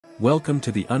Welcome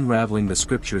to the Unraveling the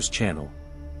Scriptures channel.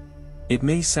 It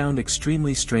may sound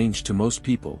extremely strange to most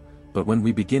people, but when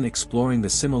we begin exploring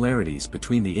the similarities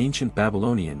between the ancient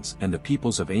Babylonians and the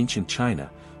peoples of ancient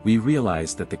China, we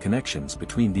realize that the connections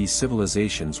between these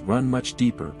civilizations run much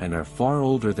deeper and are far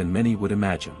older than many would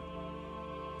imagine.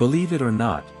 Believe it or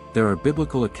not, there are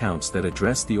biblical accounts that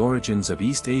address the origins of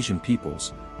East Asian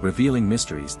peoples, revealing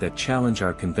mysteries that challenge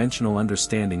our conventional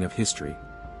understanding of history.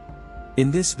 In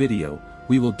this video,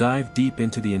 we will dive deep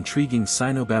into the intriguing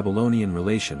Sino-Babylonian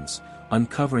relations,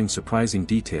 uncovering surprising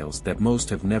details that most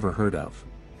have never heard of.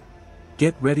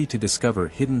 Get ready to discover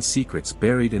hidden secrets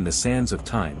buried in the sands of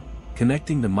time,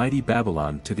 connecting the mighty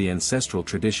Babylon to the ancestral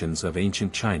traditions of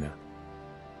ancient China.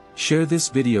 Share this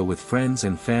video with friends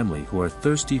and family who are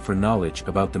thirsty for knowledge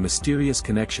about the mysterious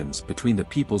connections between the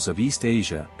peoples of East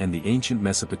Asia and the ancient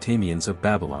Mesopotamians of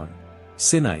Babylon.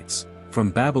 Sinites,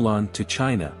 from Babylon to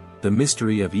China, the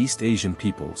mystery of East Asian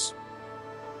peoples.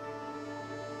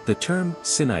 The term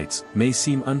Sinites may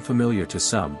seem unfamiliar to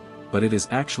some, but it is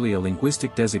actually a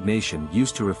linguistic designation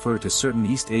used to refer to certain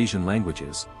East Asian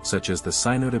languages, such as the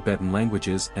Sino-Tibetan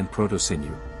languages and proto-Chinese.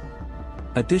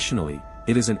 Additionally,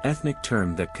 it is an ethnic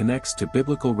term that connects to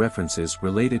biblical references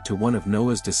related to one of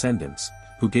Noah's descendants,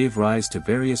 who gave rise to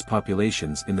various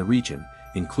populations in the region,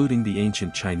 including the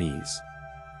ancient Chinese.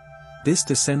 This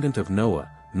descendant of Noah,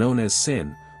 known as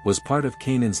Sin, was part of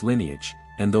Canaan's lineage,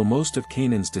 and though most of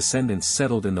Canaan's descendants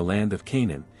settled in the land of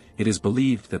Canaan, it is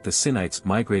believed that the Sinites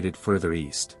migrated further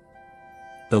east.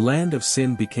 The land of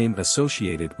Sin became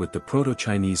associated with the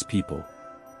proto-Chinese people.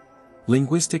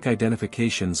 Linguistic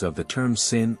identifications of the term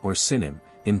Sin or Sinim,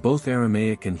 in both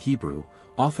Aramaic and Hebrew,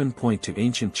 often point to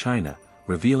ancient China,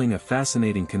 revealing a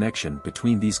fascinating connection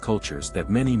between these cultures that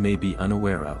many may be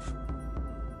unaware of.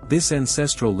 This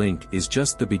ancestral link is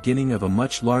just the beginning of a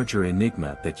much larger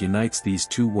enigma that unites these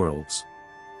two worlds.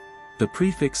 The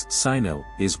prefix Sino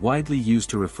is widely used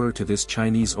to refer to this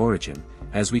Chinese origin,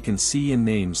 as we can see in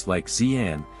names like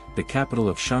Xi'an, the capital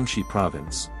of Shaanxi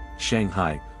province,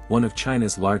 Shanghai, one of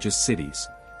China's largest cities,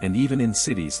 and even in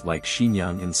cities like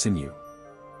Xinyang and Xinyu.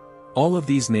 All of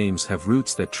these names have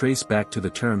roots that trace back to the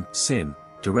term Sin,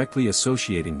 directly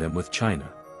associating them with China.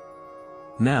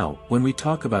 Now, when we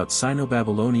talk about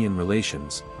Sino-Babylonian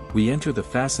relations, we enter the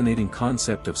fascinating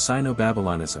concept of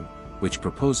Sino-Babylonism, which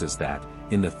proposes that,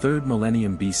 in the 3rd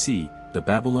millennium BC, the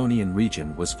Babylonian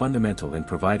region was fundamental in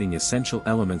providing essential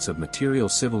elements of material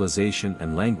civilization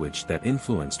and language that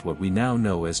influenced what we now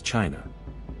know as China.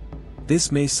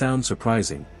 This may sound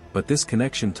surprising, but this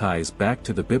connection ties back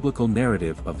to the biblical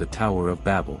narrative of the Tower of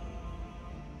Babel.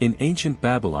 In ancient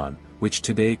Babylon, which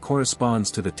today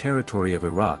corresponds to the territory of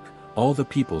Iraq, all the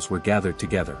peoples were gathered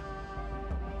together.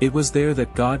 It was there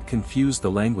that God confused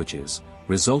the languages,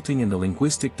 resulting in the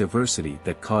linguistic diversity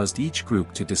that caused each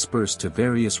group to disperse to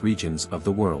various regions of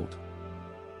the world.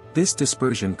 This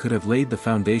dispersion could have laid the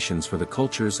foundations for the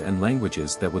cultures and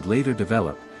languages that would later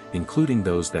develop, including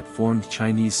those that formed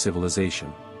Chinese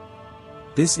civilization.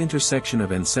 This intersection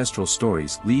of ancestral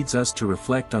stories leads us to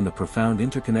reflect on the profound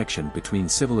interconnection between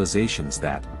civilizations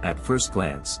that, at first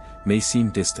glance, may seem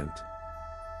distant.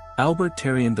 Albert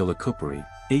Terrien de la Couperie,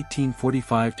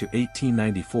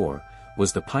 1845–1894,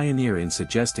 was the pioneer in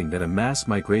suggesting that a mass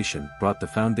migration brought the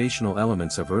foundational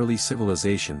elements of early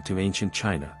civilization to ancient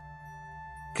China.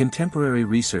 Contemporary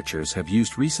researchers have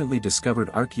used recently discovered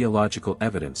archaeological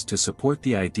evidence to support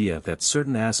the idea that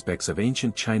certain aspects of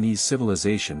ancient Chinese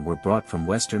civilization were brought from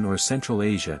Western or Central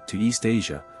Asia to East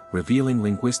Asia, revealing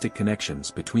linguistic connections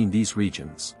between these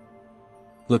regions.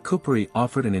 Le Couperie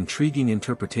offered an intriguing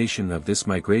interpretation of this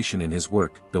migration in his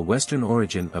work, The Western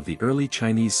Origin of the Early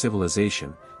Chinese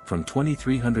Civilization, from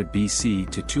 2300 BC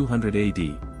to 200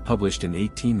 AD, published in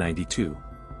 1892.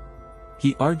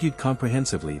 He argued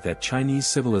comprehensively that Chinese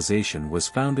civilization was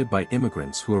founded by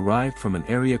immigrants who arrived from an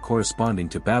area corresponding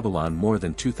to Babylon more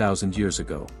than 2,000 years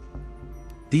ago.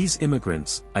 These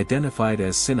immigrants, identified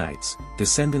as Sinites,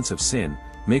 descendants of Sin,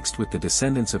 mixed with the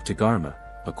descendants of Togarma,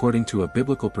 according to a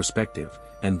biblical perspective,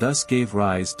 and thus gave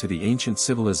rise to the ancient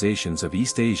civilizations of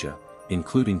East Asia,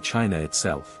 including China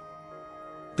itself.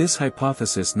 This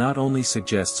hypothesis not only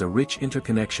suggests a rich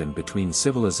interconnection between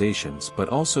civilizations but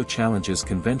also challenges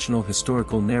conventional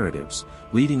historical narratives,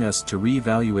 leading us to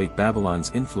re-evaluate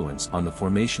Babylon's influence on the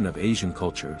formation of Asian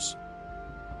cultures.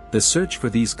 The search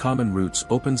for these common roots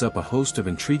opens up a host of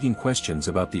intriguing questions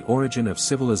about the origin of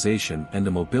civilization and the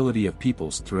mobility of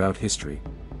peoples throughout history.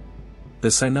 The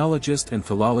sinologist and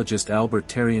philologist Albert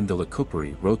Terrien de la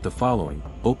Couperie wrote the following,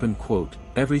 open quote,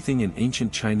 "Everything in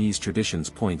ancient Chinese traditions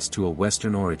points to a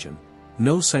Western origin.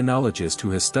 No sinologist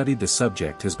who has studied the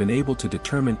subject has been able to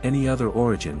determine any other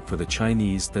origin for the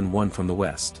Chinese than one from the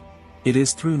West. It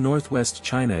is through northwest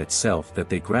China itself that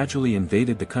they gradually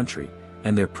invaded the country,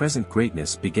 and their present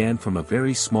greatness began from a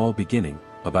very small beginning,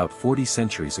 about 40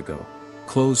 centuries ago.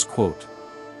 Close quote.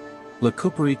 Le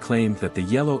Couperet claimed that the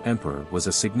Yellow Emperor was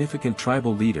a significant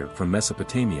tribal leader from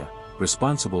Mesopotamia,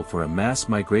 responsible for a mass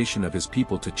migration of his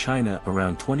people to China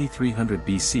around 2300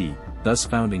 BC, thus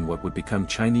founding what would become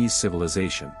Chinese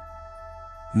civilization.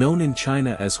 Known in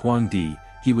China as Huangdi,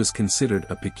 he was considered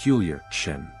a peculiar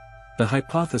Shen. The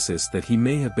hypothesis that he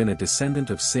may have been a descendant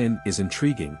of Sin is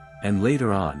intriguing, and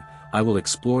later on, I will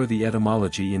explore the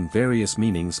etymology and various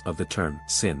meanings of the term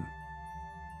Sin.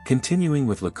 Continuing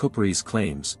with Le Couperet's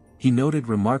claims, he noted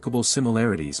remarkable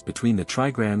similarities between the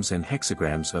trigrams and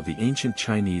hexagrams of the ancient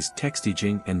Chinese text I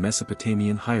Ching and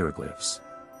Mesopotamian hieroglyphs.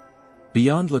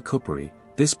 Beyond Le Couperet,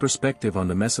 this perspective on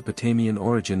the Mesopotamian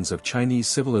origins of Chinese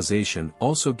civilization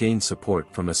also gained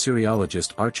support from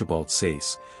Assyriologist Archibald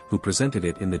Sayce, who presented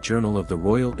it in the Journal of the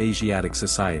Royal Asiatic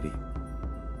Society.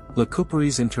 Le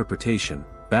Couperet's interpretation,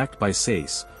 backed by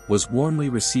Sayce, was warmly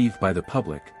received by the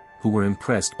public, who were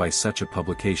impressed by such a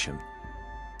publication.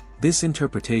 This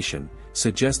interpretation,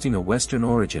 suggesting a Western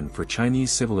origin for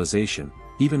Chinese civilization,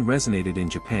 even resonated in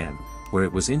Japan, where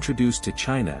it was introduced to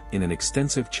China in an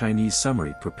extensive Chinese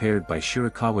summary prepared by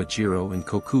Shirakawa Jiro and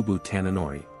Kokubu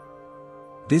Tananori.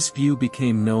 This view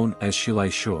became known as Shilai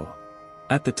Shuo.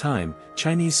 At the time,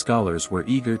 Chinese scholars were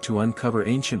eager to uncover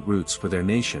ancient roots for their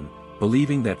nation,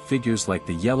 believing that figures like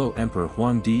the Yellow Emperor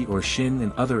Huangdi or Xin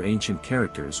and other ancient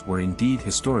characters were indeed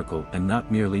historical and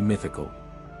not merely mythical.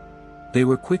 They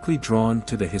were quickly drawn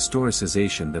to the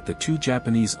historicization that the two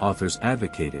Japanese authors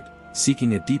advocated,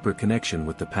 seeking a deeper connection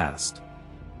with the past.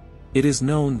 It is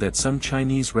known that some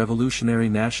Chinese revolutionary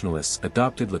nationalists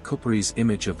adopted Le Couperet's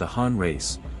image of the Han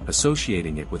race,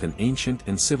 associating it with an ancient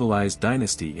and civilized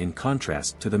dynasty in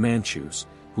contrast to the Manchus,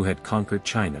 who had conquered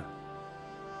China.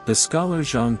 The scholar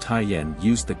Zhang Taiyan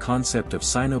used the concept of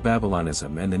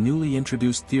Sino-Babylonism and the newly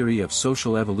introduced theory of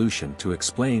social evolution to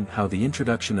explain how the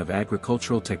introduction of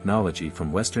agricultural technology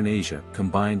from Western Asia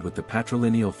combined with the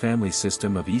patrilineal family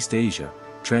system of East Asia,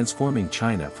 transforming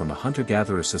China from a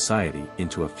hunter-gatherer society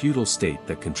into a feudal state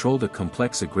that controlled a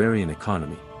complex agrarian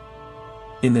economy.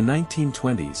 In the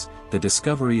 1920s, the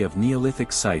discovery of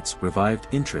Neolithic sites revived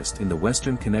interest in the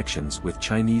Western connections with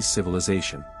Chinese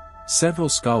civilization. Several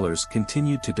scholars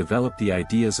continued to develop the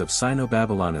ideas of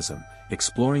Sino-Babylonism,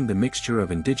 exploring the mixture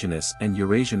of indigenous and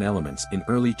Eurasian elements in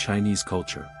early Chinese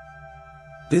culture.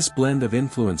 This blend of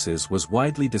influences was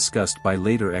widely discussed by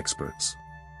later experts.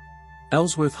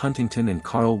 Ellsworth Huntington and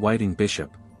Carl Whiting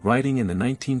Bishop, writing in the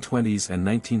 1920s and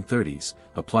 1930s,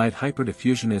 applied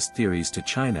hyperdiffusionist theories to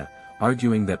China,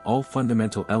 arguing that all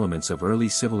fundamental elements of early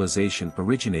civilization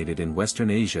originated in Western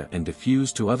Asia and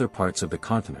diffused to other parts of the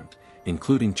continent,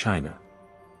 including China.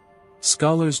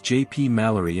 Scholars J. P.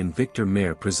 Mallory and Victor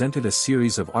Mayer presented a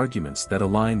series of arguments that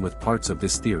align with parts of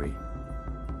this theory.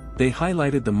 They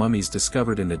highlighted the mummies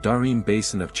discovered in the Darim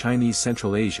Basin of Chinese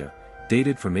Central Asia,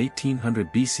 dated from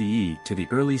 1800 BCE to the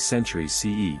early centuries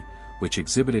CE, which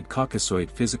exhibited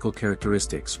Caucasoid physical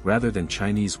characteristics rather than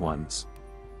Chinese ones.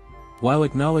 While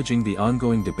acknowledging the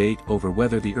ongoing debate over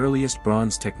whether the earliest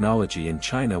bronze technology in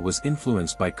China was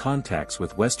influenced by contacts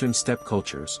with Western steppe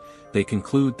cultures, they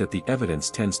conclude that the evidence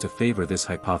tends to favor this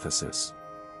hypothesis.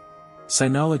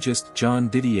 Sinologist John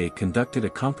Didier conducted a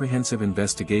comprehensive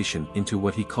investigation into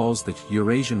what he calls the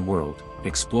Eurasian world,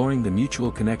 exploring the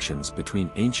mutual connections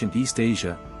between ancient East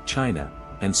Asia, China,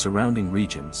 and surrounding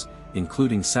regions,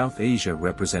 including South Asia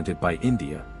represented by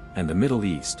India, and the Middle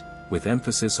East, with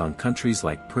emphasis on countries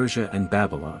like Persia and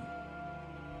Babylon.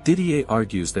 Didier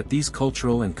argues that these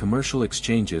cultural and commercial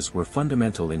exchanges were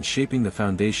fundamental in shaping the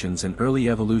foundations and early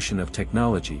evolution of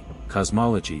technology,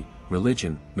 cosmology,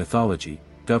 religion, mythology,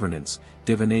 governance,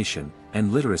 divination,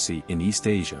 and literacy in East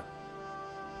Asia.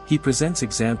 He presents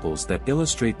examples that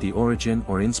illustrate the origin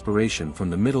or inspiration from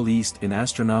the Middle East in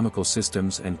astronomical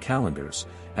systems and calendars,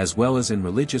 as well as in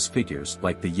religious figures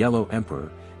like the Yellow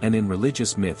Emperor, and in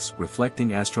religious myths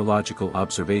reflecting astrological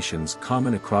observations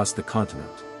common across the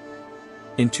continent.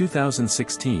 In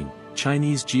 2016,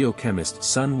 Chinese geochemist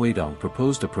Sun Weidong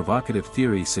proposed a provocative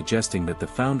theory suggesting that the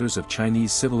founders of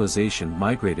Chinese civilization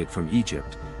migrated from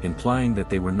Egypt, implying that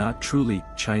they were not truly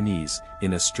Chinese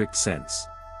in a strict sense.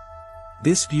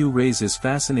 This view raises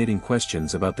fascinating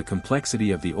questions about the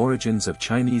complexity of the origins of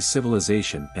Chinese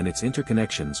civilization and its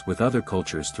interconnections with other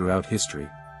cultures throughout history.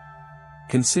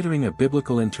 Considering a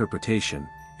biblical interpretation,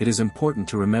 it is important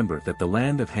to remember that the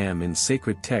land of Ham in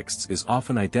sacred texts is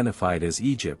often identified as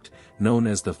Egypt, known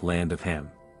as the land of Ham.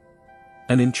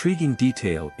 An intriguing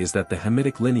detail is that the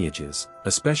Hamitic lineages,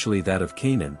 especially that of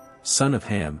Canaan, son of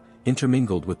Ham,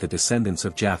 intermingled with the descendants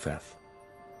of Japheth.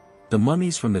 The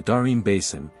mummies from the Darim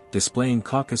Basin, displaying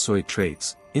Caucasoid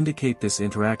traits, indicate this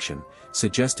interaction,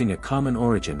 suggesting a common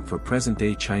origin for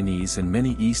present-day Chinese and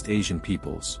many East Asian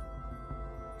peoples.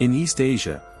 In East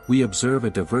Asia, we observe a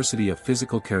diversity of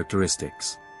physical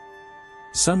characteristics.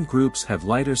 Some groups have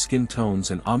lighter skin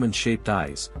tones and almond-shaped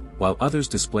eyes, while others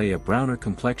display a browner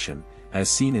complexion, as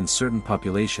seen in certain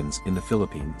populations in the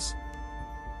Philippines.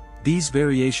 These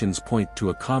variations point to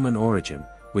a common origin,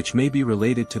 which may be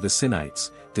related to the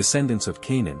Sinites, descendants of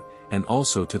Canaan, and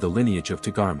also to the lineage of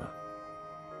Togarmah.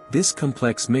 This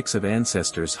complex mix of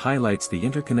ancestors highlights the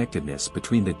interconnectedness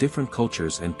between the different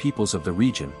cultures and peoples of the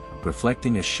region,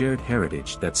 reflecting a shared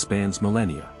heritage that spans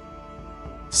millennia.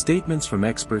 Statements from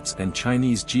experts and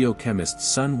Chinese geochemist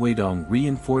Sun Weidong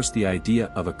reinforce the idea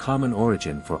of a common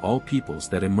origin for all peoples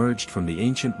that emerged from the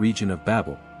ancient region of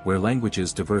Babel, where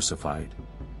languages diversified.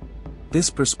 This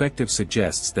perspective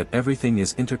suggests that everything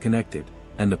is interconnected,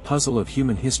 and the puzzle of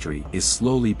human history is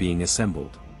slowly being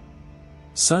assembled.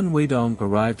 Sun Weidong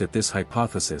arrived at this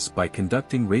hypothesis by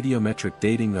conducting radiometric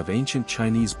dating of ancient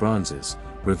Chinese bronzes,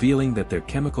 revealing that their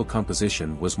chemical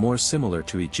composition was more similar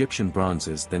to Egyptian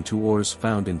bronzes than to ores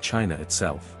found in China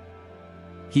itself.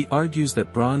 He argues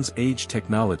that Bronze Age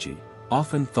technology,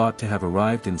 often thought to have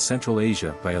arrived in Central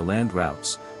Asia via land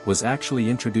routes, was actually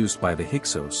introduced by the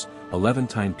Hyksos, a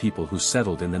Levantine people who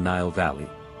settled in the Nile Valley.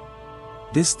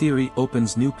 This theory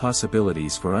opens new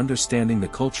possibilities for understanding the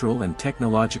cultural and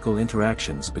technological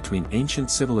interactions between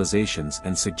ancient civilizations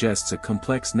and suggests a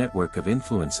complex network of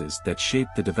influences that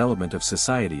shaped the development of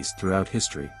societies throughout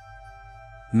history.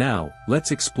 Now,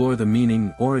 let's explore the meaning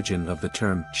and origin of the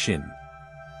term Xin.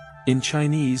 In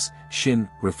Chinese, Xin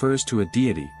refers to a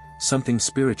deity, something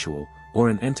spiritual, or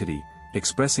an entity,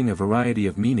 expressing a variety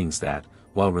of meanings that,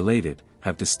 while related,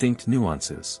 have distinct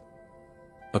nuances.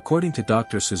 According to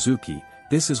Dr. Suzuki,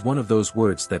 this is one of those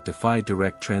words that defy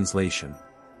direct translation.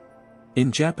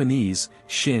 In Japanese,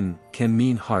 Shin can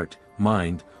mean heart,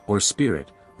 mind, or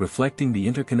spirit, reflecting the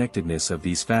interconnectedness of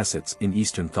these facets in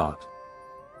Eastern thought.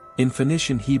 In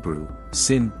Phoenician Hebrew,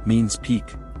 Sin means peak,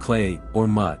 clay, or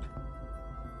mud.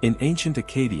 In ancient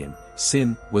Akkadian,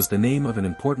 Sin was the name of an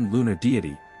important lunar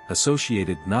deity,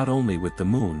 associated not only with the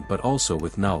moon but also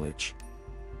with knowledge.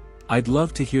 I'd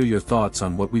love to hear your thoughts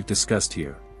on what we've discussed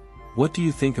here. What do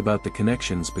you think about the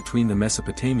connections between the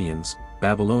Mesopotamians,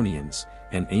 Babylonians,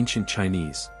 and ancient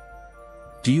Chinese?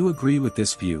 Do you agree with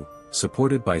this view,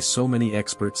 supported by so many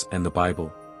experts and the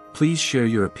Bible? Please share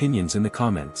your opinions in the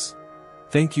comments.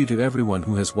 Thank you to everyone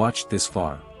who has watched this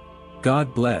far.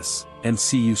 God bless, and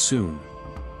see you soon.